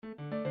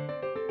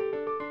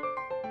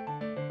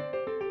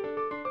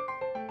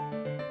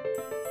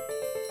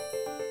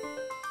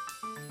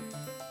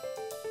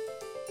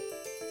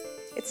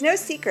It's no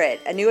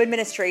secret a new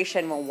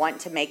administration will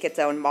want to make its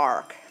own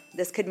mark.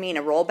 This could mean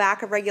a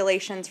rollback of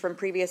regulations from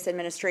previous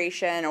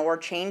administration or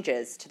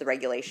changes to the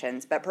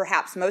regulations, but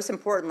perhaps most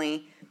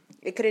importantly,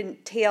 it could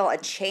entail a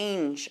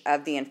change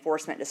of the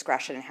enforcement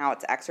discretion and how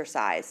it's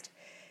exercised.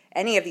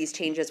 Any of these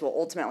changes will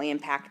ultimately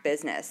impact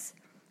business.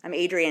 I'm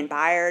Adrienne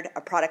Byard,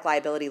 a product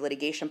liability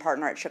litigation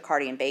partner at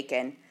Shekardi &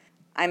 Bacon.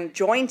 I'm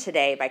joined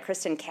today by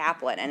Kristen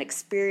Kaplan, an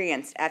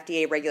experienced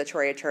FDA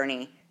regulatory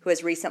attorney who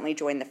has recently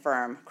joined the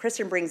firm.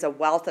 Kristen brings a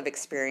wealth of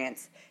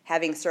experience,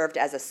 having served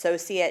as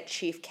Associate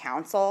Chief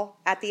Counsel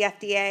at the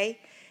FDA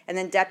and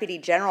then Deputy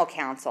General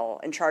Counsel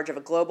in charge of a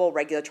global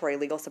regulatory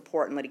legal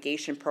support and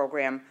litigation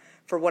program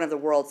for one of the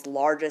world's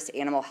largest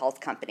animal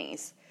health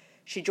companies.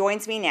 She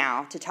joins me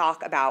now to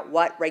talk about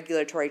what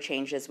regulatory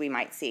changes we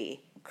might see.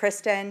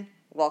 Kristen,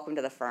 welcome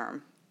to the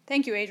firm.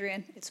 Thank you,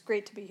 Adrienne. It's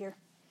great to be here.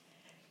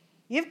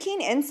 You have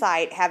keen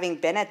insight having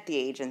been at the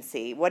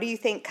agency. What do you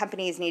think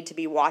companies need to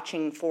be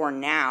watching for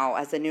now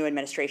as the new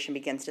administration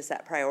begins to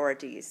set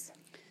priorities?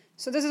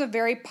 So this is a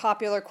very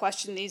popular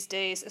question these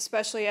days,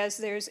 especially as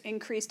there's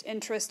increased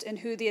interest in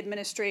who the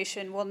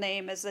administration will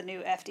name as the new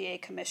FDA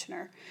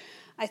commissioner.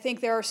 I think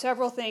there are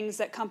several things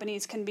that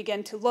companies can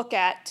begin to look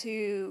at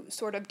to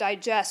sort of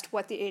digest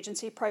what the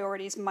agency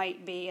priorities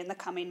might be in the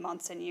coming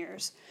months and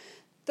years.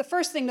 The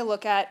first thing to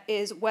look at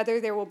is whether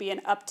there will be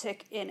an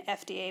uptick in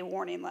FDA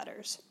warning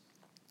letters.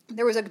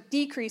 There was a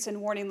decrease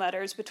in warning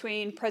letters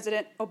between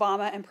President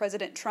Obama and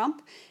President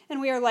Trump, and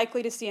we are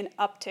likely to see an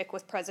uptick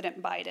with President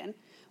Biden.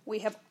 We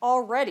have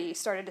already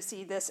started to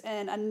see this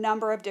in a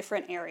number of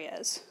different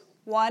areas.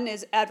 One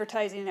is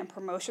advertising and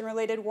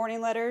promotion-related warning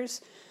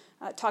letters,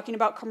 talking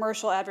about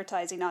commercial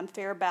advertising on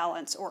fair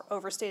balance or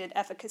overstated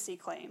efficacy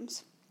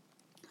claims.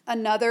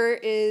 Another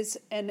is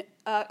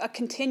a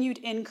continued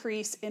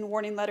increase in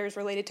warning letters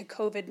related to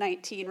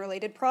COVID-19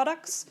 related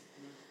products.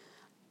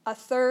 A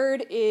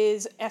third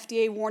is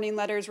FDA warning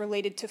letters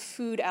related to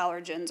food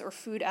allergens or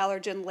food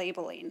allergen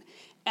labeling.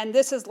 And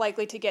this is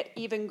likely to get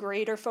even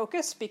greater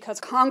focus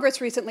because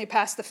Congress recently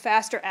passed the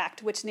FASTER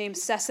Act, which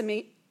names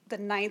sesame the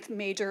 9th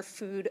major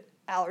food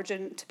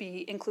allergen to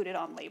be included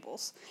on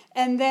labels.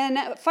 And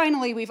then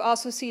finally, we've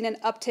also seen an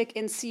uptick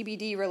in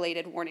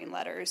CBD-related warning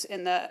letters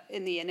in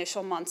the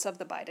initial months of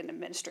the Biden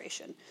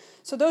administration.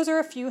 So those are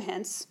a few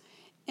hints.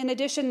 In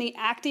addition, the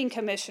acting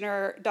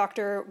commissioner,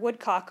 Dr.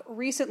 Woodcock,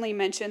 recently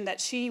mentioned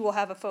that she will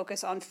have a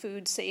focus on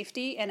food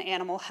safety and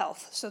animal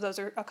health. So those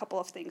are a couple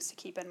of things to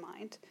keep in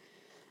mind.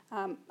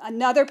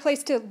 Another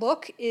place to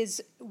look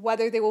is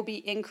whether there will be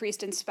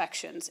increased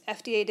inspections.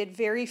 FDA did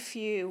very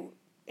few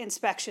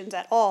inspections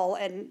at all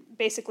and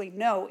basically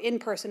no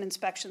in-person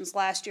inspections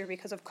last year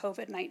because of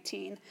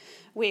COVID-19.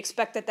 We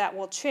expect that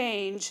will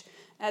change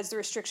as the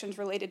restrictions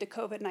related to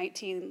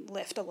COVID-19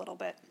 lift a little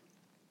bit.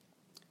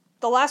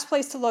 The last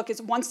place to look is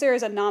once there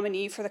is a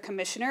nominee for the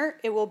commissioner,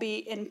 it will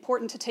be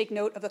important to take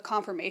note of the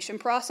confirmation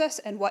process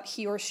and what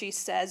he or she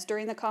says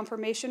during the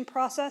confirmation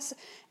process,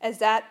 as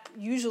that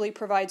usually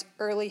provides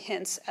early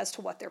hints as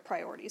to what their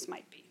priorities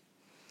might be.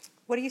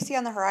 What do you see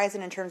on the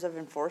horizon in terms of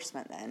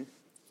enforcement then?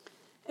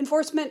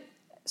 Enforcement,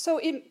 so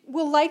it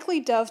will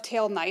likely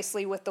dovetail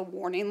nicely with the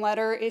warning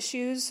letter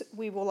issues.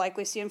 We will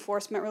likely see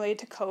enforcement related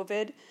to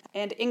COVID,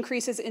 and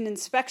increases in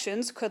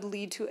inspections could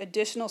lead to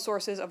additional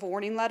sources of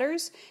warning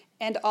letters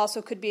and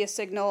also could be a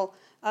signal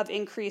of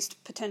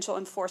increased potential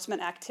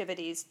enforcement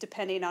activities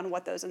depending on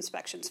what those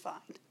inspections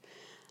find.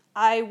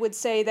 I would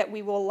say that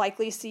we will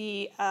likely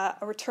see a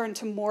return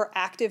to more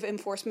active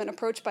enforcement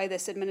approach by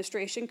this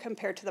administration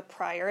compared to the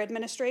prior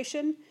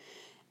administration.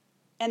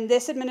 And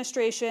this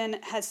administration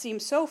has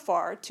seemed so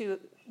far to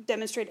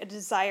demonstrate a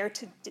desire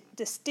to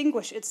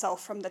distinguish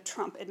itself from the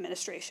Trump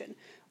administration,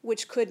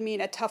 which could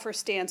mean a tougher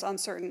stance on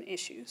certain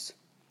issues.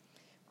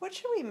 What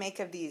should we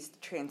make of these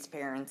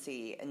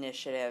transparency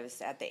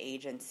initiatives at the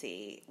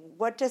agency?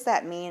 What does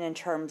that mean in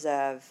terms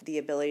of the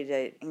ability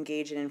to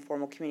engage in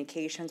informal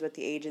communications with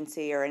the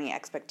agency or any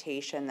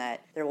expectation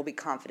that there will be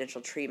confidential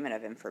treatment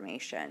of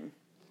information?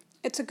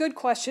 It's a good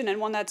question and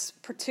one that's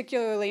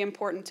particularly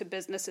important to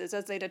businesses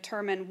as they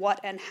determine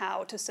what and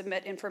how to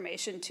submit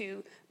information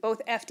to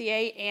both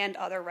FDA and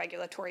other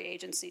regulatory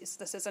agencies.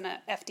 This isn't an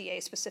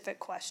FDA-specific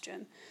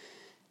question.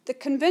 The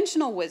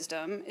conventional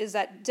wisdom is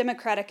that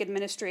Democratic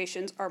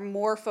administrations are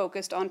more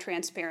focused on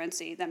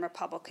transparency than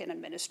Republican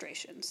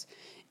administrations.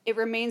 It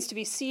remains to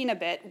be seen a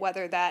bit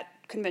whether that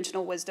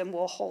conventional wisdom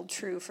will hold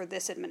true for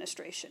this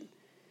administration.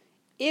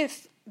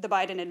 If the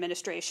Biden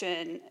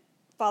administration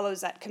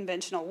follows that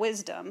conventional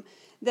wisdom,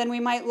 then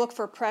we might look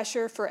for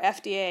pressure for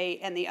FDA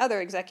and the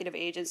other executive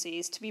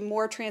agencies to be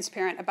more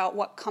transparent about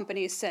what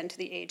companies send to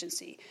the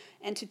agency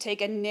and to take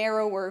a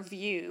narrower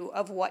view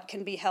of what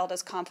can be held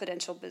as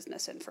confidential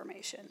business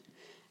information.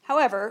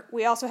 However,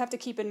 we also have to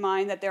keep in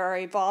mind that there are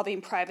evolving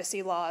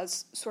privacy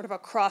laws sort of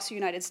across the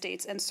United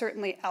States and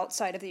certainly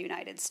outside of the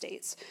United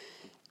States,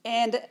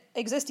 and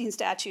existing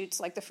statutes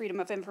like the Freedom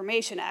of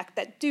Information Act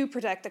that do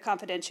protect the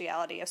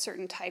confidentiality of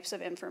certain types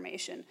of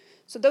information.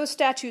 So those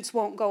statutes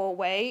won't go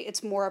away.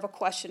 It's more of a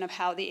question of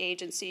how the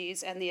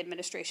agencies and the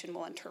administration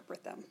will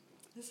interpret them.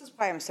 This is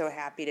why I'm so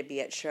happy to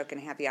be at Shook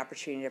and have the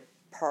opportunity to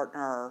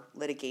partner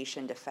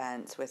litigation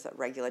defense with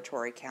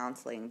regulatory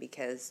counseling,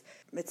 because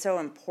it's so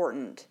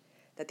important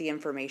that the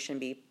information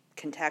be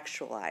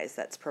contextualized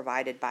that's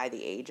provided by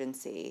the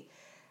agency.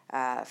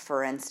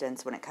 For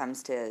instance, when it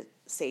comes to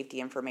safety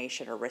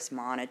information or risk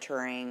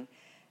monitoring,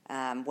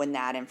 when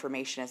that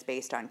information is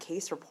based on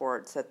case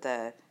reports, that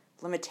the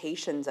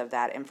limitations of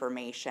that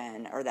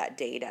information or that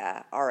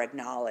data are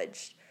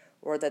acknowledged,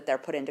 or that they're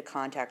put into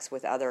context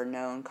with other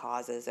known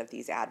causes of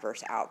these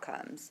adverse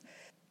outcomes.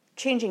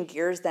 Changing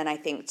gears then, I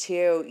think,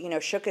 too,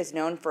 Shook is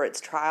known for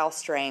its trial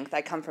strength.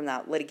 I come from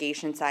the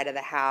litigation side of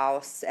the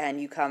house,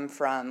 and you come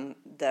from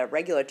the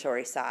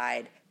regulatory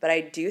side. But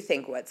I do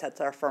think what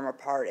sets our firm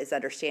apart is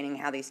understanding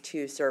how these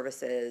two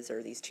services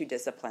or these two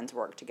disciplines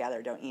work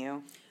together, don't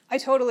you? I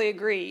totally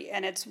agree,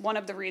 and it's one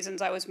of the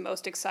reasons I was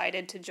most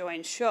excited to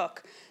join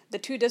Shook. The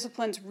two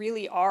disciplines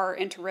really are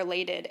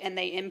interrelated, and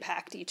they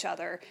impact each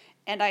other.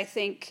 And I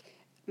think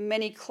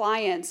many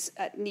clients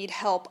need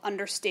help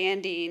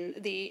understanding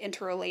the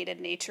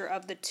interrelated nature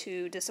of the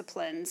two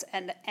disciplines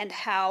and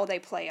how they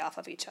play off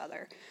of each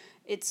other.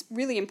 It's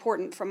really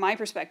important, from my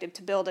perspective,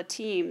 to build a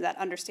team that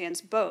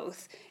understands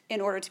both in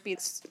order to be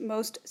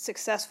most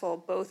successful,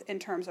 both in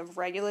terms of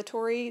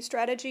regulatory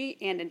strategy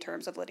and in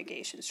terms of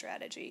litigation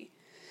strategy.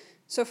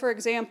 So, for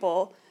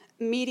example,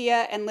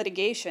 media and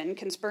litigation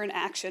can spur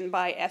action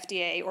by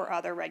FDA or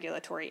other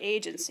regulatory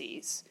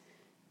agencies.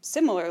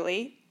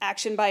 Similarly,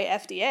 action by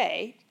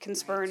FDA can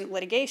spur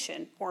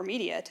litigation or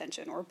media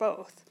attention or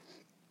both.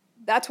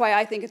 That's why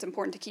I think it's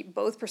important to keep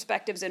both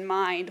perspectives in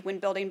mind when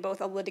building both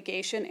a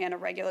litigation and a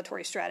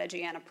regulatory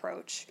strategy and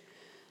approach.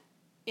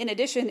 In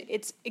addition,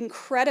 it's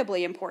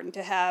incredibly important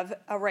to have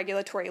a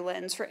regulatory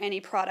lens for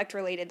any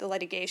product-related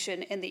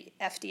litigation in the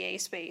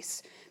FDA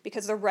space,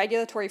 because the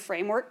regulatory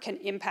framework can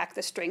impact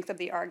the strength of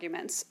the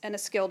arguments, and a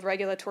skilled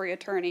regulatory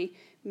attorney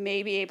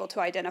may be able to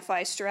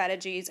identify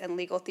strategies and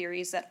legal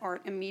theories that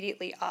aren't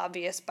immediately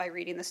obvious by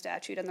reading the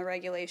statute and the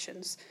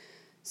regulations.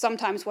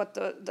 Sometimes what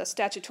the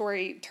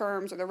statutory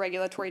terms or the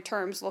regulatory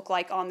terms look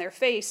like on their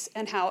face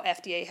and how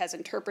FDA has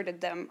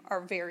interpreted them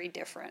are very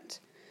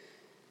different.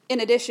 In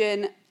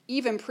addition,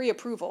 even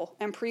pre-approval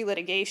and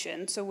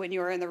pre-litigation, so when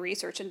you're in the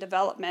research and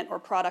development or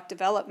product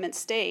development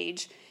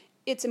stage,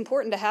 it's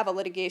important to have a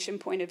litigation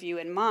point of view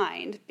in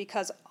mind,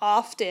 because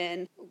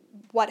often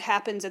what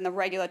happens in the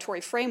regulatory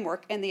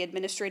framework and the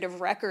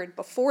administrative record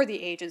before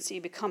the agency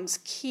becomes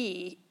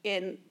key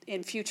in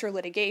future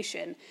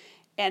litigation.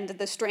 And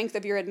the strength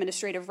of your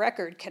administrative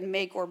record can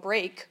make or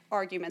break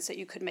arguments that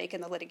you could make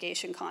in the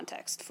litigation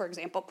context, for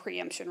example,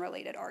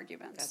 preemption-related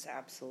arguments. That's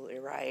absolutely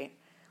right.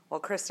 Well,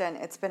 Kristen,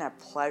 it's been a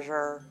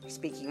pleasure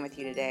speaking with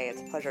you today.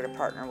 It's a pleasure to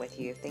partner with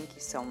you. Thank you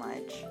so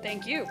much.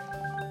 Thank you.